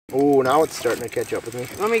now it's starting to catch up with me.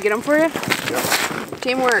 Want me to get him for you? Yeah.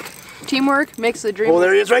 Teamwork. Teamwork makes the dream. Oh,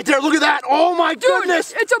 there he is right there. Look at that. Oh my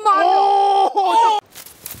goodness. It's a mondo. Oh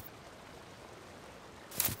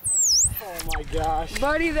my gosh.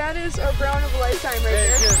 Buddy, that is a brown of a lifetime right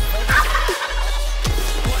there.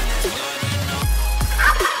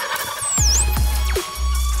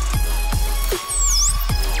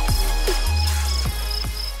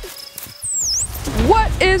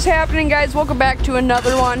 What is happening, guys? Welcome back to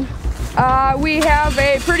another one. We have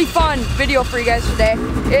a pretty fun video for you guys today.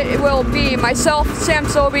 It will be myself, Sam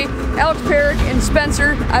Sobi, Alex Perrick, and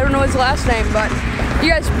Spencer. I don't know his last name, but you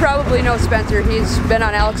guys probably know Spencer. He's been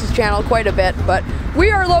on Alex's channel quite a bit. But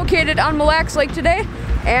we are located on Mille Lacs Lake today,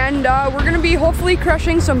 and we're going to be hopefully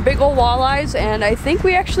crushing some big old walleyes. And I think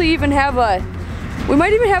we actually even have we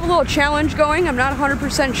might even have a little challenge going. I'm not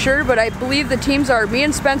 100% sure, but I believe the teams are me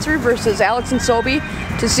and Spencer versus Alex and Sobi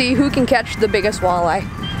to see who can catch the biggest walleye.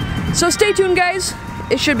 So stay tuned, guys.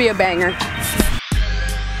 It should be a banger.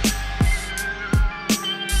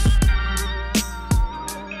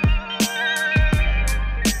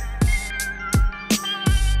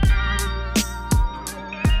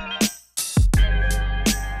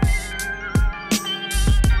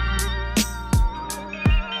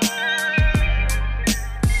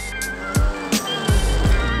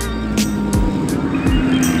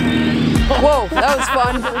 Whoa, that was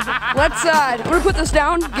fun. Let's, I'm gonna put this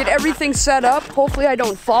down, get everything set up. Hopefully I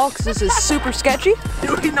don't fall, because this is super sketchy.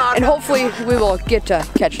 And hopefully we will get to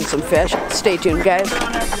catching some fish. Stay tuned, guys.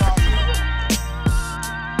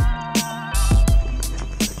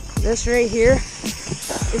 This right here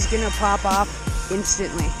is gonna pop off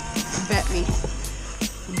instantly. Bet me.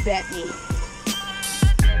 Bet me.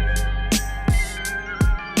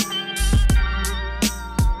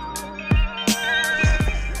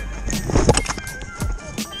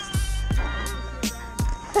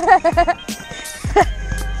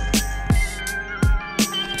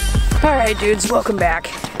 Alright dudes, welcome back.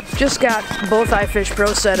 Just got both iFish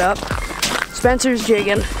Pro set up. Spencer's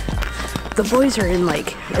jigging. The boys are in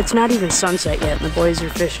it's not even sunset yet, and the boys are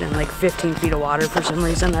fishing in 15 feet of water for some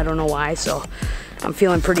reason. I don't know why, so I'm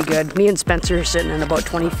feeling pretty good. Me and Spencer are sitting in about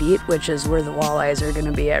 20 feet, which is where the walleyes are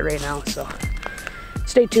gonna be at right now, so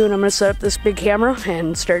stay tuned. I'm gonna set up this big camera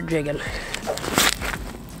and start jigging.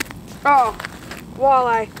 Oh,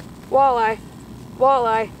 walleye. Walleye.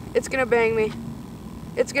 Walleye. It's gonna bang me.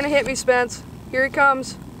 It's gonna hit me, Spence. Here he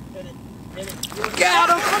comes. Hit it. Hit it. Got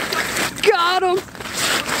him! Got him!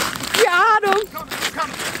 Got him!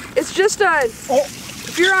 It's just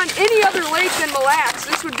if you're on any other lake than Mille Lacs,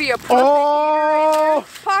 this would be a perfect eater right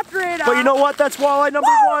there. Popped right off. But you know what? That's walleye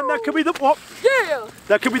number one. That could be the yeah.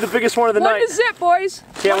 That could be the biggest one of the night. One to zip, boys.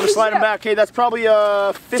 Okay, I'm gonna slide him back. Okay, that's probably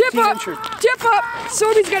 15 tip up. incher. Tip up.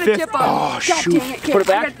 Sobi's got to tip up. Oh, God shoot. Dang it. Put it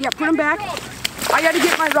back? Yeah, put him back. I got to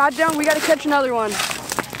get my rod down. We got to catch another one.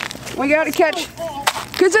 We got to catch,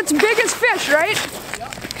 because it's biggest fish, right?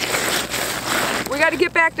 We got to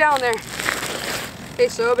get back down there. Hey,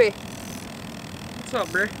 Sobi. What's up,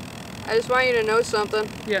 bro? I just want you to know something.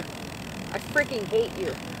 Yeah. I freaking hate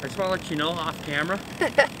you. I just want to let you know off camera. I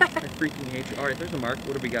freaking hate you. Alright, there's a mark.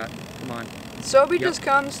 What do we got? Come on. Sobi just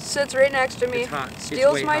comes, sits right next to me, It's hot.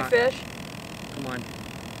 steals It's way my hot. fish. Come on.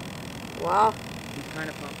 Wow. He's kind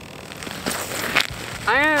of pumped.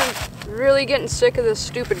 I am really getting sick of this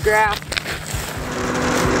stupid graph.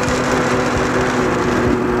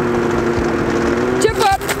 Tip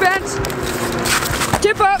up, Spence.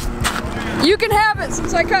 Tip up. You can have it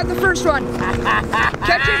since I caught the first one.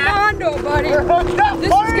 Catch it mondo, buddy. This is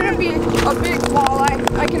gonna be a big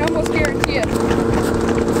walleye. I can almost guarantee it.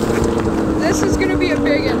 This is gonna be a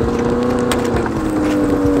big one.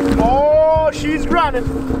 Oh, she's running.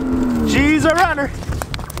 She's a runner.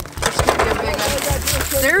 This could be a big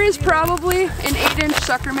one. There is probably an 8-inch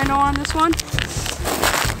sucker minnow on this one.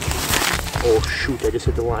 Oh shoot, I just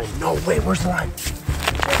hit the line. No way, where's the line?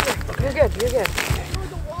 You're good, you're good.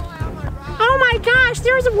 Oh my gosh,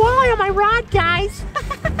 there's a walleye on my rod, guys.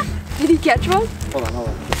 Did he catch one? Hold on.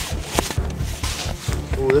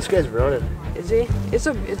 Oh, this guy's running. Is he?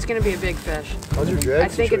 It's gonna be a big fish. How's your drag I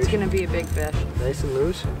think situation? it's gonna be a big fish. Nice and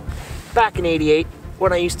loose. Back in '88,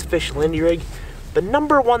 when I used to fish Lindy rig, the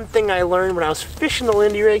number one thing I learned when I was fishing the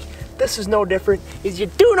Lindy rig, this is no different, is you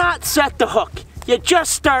do not set the hook. You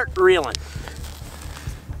just start reeling.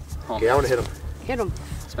 Okay, I want to hit him. Hit him.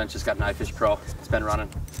 Spence just got an iFish Pro. It's been running.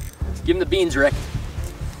 Give him the beans, Rick.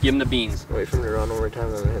 Give him the beans. Wait for him to run one more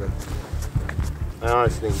time, then I'm gonna hit him. I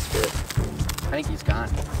honestly think he's fit. I think he's gone.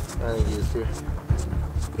 I think he is too.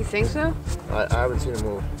 You think so? I haven't seen him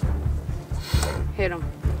move. Hit him.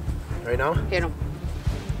 Right now? Hit him.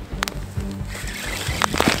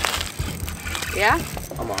 Yeah?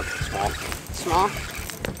 Come on, small. Small?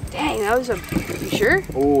 Dang, that was a... You sure?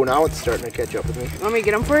 Oh, now it's starting to catch up with me. Want me to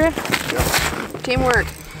get him for you? Yeah. Teamwork.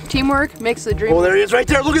 Teamwork makes the dream. Oh, there he is right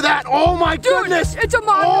there. Look at that. Oh my goodness. It's a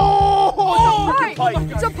mongo. Oh, it's a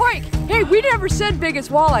pike. It's a pike. Hey, we never said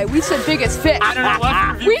biggest walleye. We said biggest fish. I don't know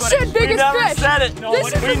what We said biggest We never fish. said it. No,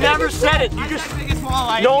 We never said it. You just...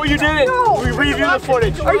 No, you didn't. No. We review the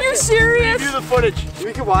footage. Are you serious? Review the footage.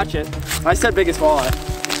 We can watch it. I said biggest walleye.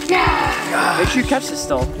 Yeah. Make sure you catch this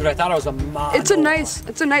still. Dude, I thought it was a mongo. It's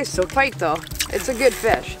a nice pike though. It's a good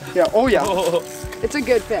fish. Yeah, oh yeah. It's a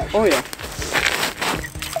good fish. Oh yeah.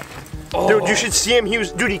 Dude, you should see him.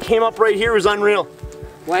 Dude, he came up right here. It was unreal.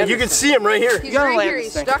 Land You can see him right here. He's gotta right land here. this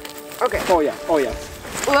He's thing. stuck. Okay. Oh yeah, oh yeah.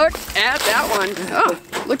 Look at that one. Oh,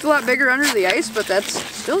 looked a lot bigger under the ice, but that's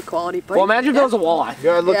still a quality pike. Well, imagine if it was a walleye.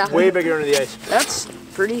 Yeah, it looked Yeah. way bigger under the ice. That's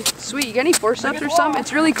pretty sweet. You got any forceps or something?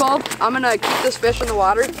 It's really cold. I'm gonna keep this fish in the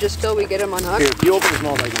water just till we get him unhooked. Here, you open his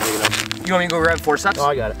mouth, I can pick it up. You want me to go grab forceps? Oh,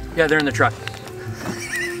 I got it. Yeah, they're in the truck.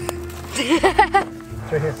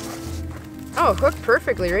 It's right here. Oh, hooked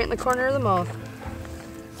perfectly right in the corner of the mouth.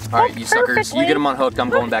 All right, you suckers, you get them unhooked. I'm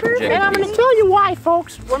going back and jigging. And I'm going to tell you why,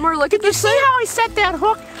 folks. One more look at Did you this see thing. how I set that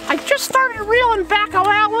hook? I just started reeling back how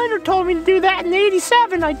Al Linder told me to do that in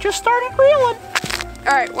 '87. I just started reeling.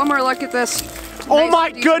 All right, one more look at this. Oh Nice, my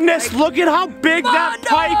decent goodness, pike. look at how big that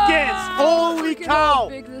pike is. Holy Look at how cow.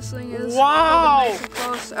 big this thing is. Wow. Hold him nice and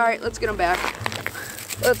close. All right, let's get him back.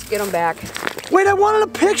 Let's get him back. Wait, I wanted a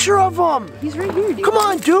picture of him. He's right here, dude. Come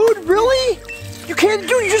on, dude, really? You can't,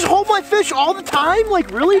 dude, you just hold my fish all the time? Like,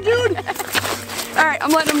 really, dude? All right,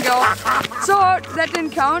 I'm letting him go. So that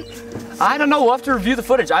didn't count. I don't know. We'll have to review the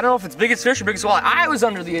footage. I don't know if it's biggest fish or biggest walleye. I was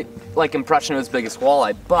under the impression it was biggest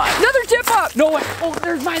walleye, but Another tip up. no way. Oh,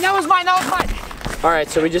 there's mine. That was mine. That was mine. All right,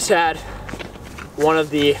 so we just had one of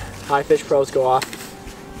the high fish pros go off.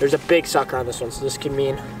 There's a big sucker on this one, so this could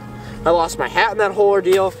mean I lost my hat in that whole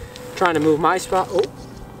ordeal, trying to move my spot. Oh, it's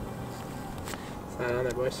not on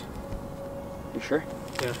there, boys. You sure?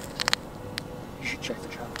 Yeah. You should check the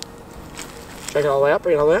truck. Check it all the way up.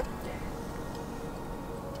 Bring it all the way up.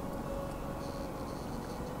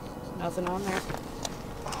 Nothing on there.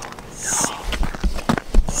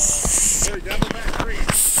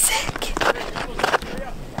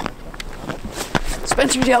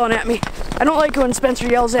 Spencer's yelling at me. I don't like when Spencer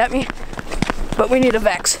yells at me, but we need a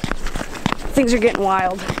Vex. Things are getting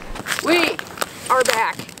wild. We are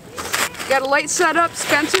back. Got a light set up.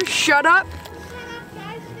 Spencer, shut up.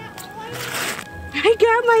 I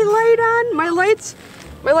got my light on. My light's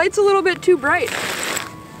a little bit too bright.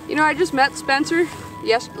 You know, I just met Spencer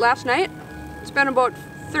last night. It's been about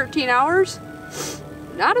 13 hours.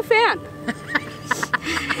 Not a fan.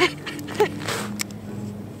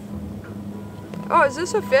 Oh, is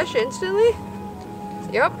this a fish instantly?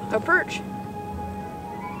 Yep, a perch.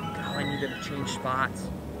 Oh, I need to change spots.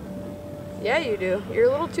 Yeah, you do. You're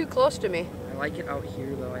a little too close to me. I like it out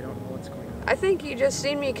here, though. I don't know what's going on. I think you just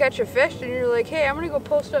seen me catch a fish and you're like, hey, I'm gonna go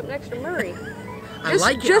post up next to Murray. I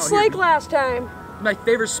like it Just out here. like last time. My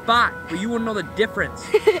favorite spot, but you wouldn't know the difference.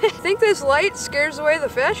 Think this light scares away the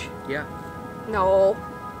fish? Yeah. No.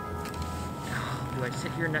 Do I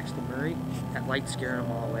sit here next to Murray? That light's scaring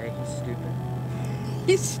him all away. He's stupid.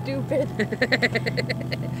 He's stupid.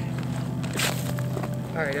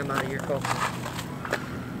 All right, I'm out of here, folks.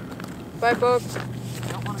 Bye, folks.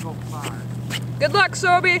 I don't want to go far, Good luck,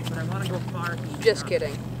 Sobi. but I want to go far. Just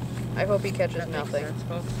kidding. I hope he catches nothing. Sense,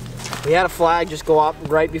 folks? We had a flag just go up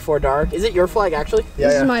right before dark. Is it your flag, actually?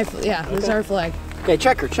 This is my, this is our flag. Okay,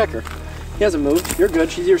 check her, check her. He hasn't moved. You're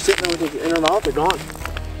good. She's either sitting there with it in her mouth or gone.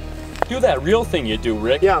 Do that real thing you do,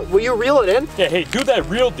 Rick. Yeah, will you reel it in? Yeah, hey, do that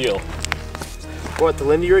real deal. What, the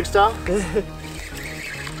Lindy rig style?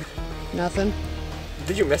 Nothing.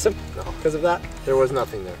 Did you miss him? No. Because of that? There was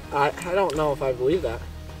nothing there. I don't know if I believe that.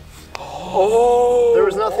 Oh! There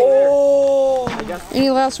was nothing there. Any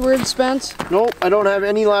last words, Spence? Nope, I don't have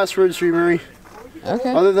any last words for you, Murray.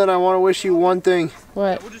 Okay. Other than I want to wish you one thing.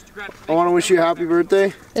 What? I want to wish you a happy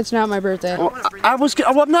birthday. It's not my birthday. Well,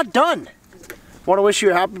 I'm not done. I want to wish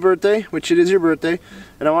you a happy birthday, which it is your birthday,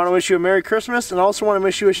 and I want to wish you a Merry Christmas, and I also want to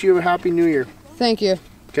wish you a Happy New Year. Thank you.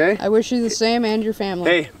 Okay? I wish you the same and your family.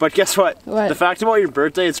 Hey, but guess what? What? The fact about your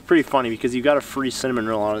birthday, it's pretty funny because you got a free cinnamon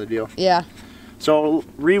roll out of the deal. Yeah. So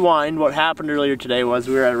rewind, what happened earlier today was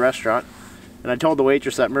we were at a restaurant, and I told the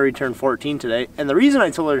waitress that Murray turned 14 today, and the reason I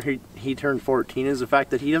told her he turned 14 is the fact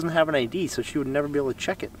that he doesn't have an ID, so she would never be able to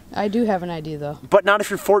check it. I do have an ID though. But not if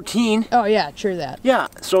you're 14. Oh yeah, true that. Yeah,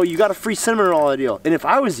 so you got a free cinnamon roll out of the deal. And if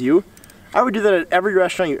I was you, I would do that at every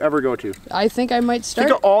restaurant you ever go to. I think I might start.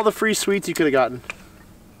 Think of all the free sweets you could have gotten.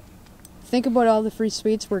 think about all the free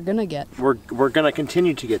sweets we're gonna get. We're gonna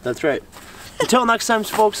continue to get, that's right. Until next time,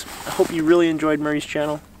 folks, I hope you really enjoyed Murray's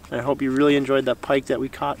channel. And I hope you really enjoyed that pike that we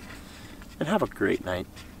caught. And have a great night.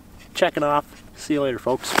 Checking off. See you later,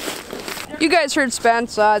 folks. You guys heard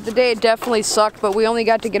Spence. The day definitely sucked, but we only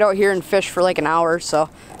got to get out here and fish for like an hour, so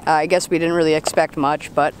I guess we didn't really expect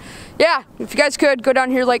much. But yeah, if you guys could, go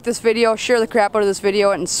down here, like this video, share the crap out of this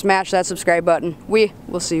video, and smash that subscribe button. We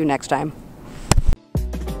will see you next time.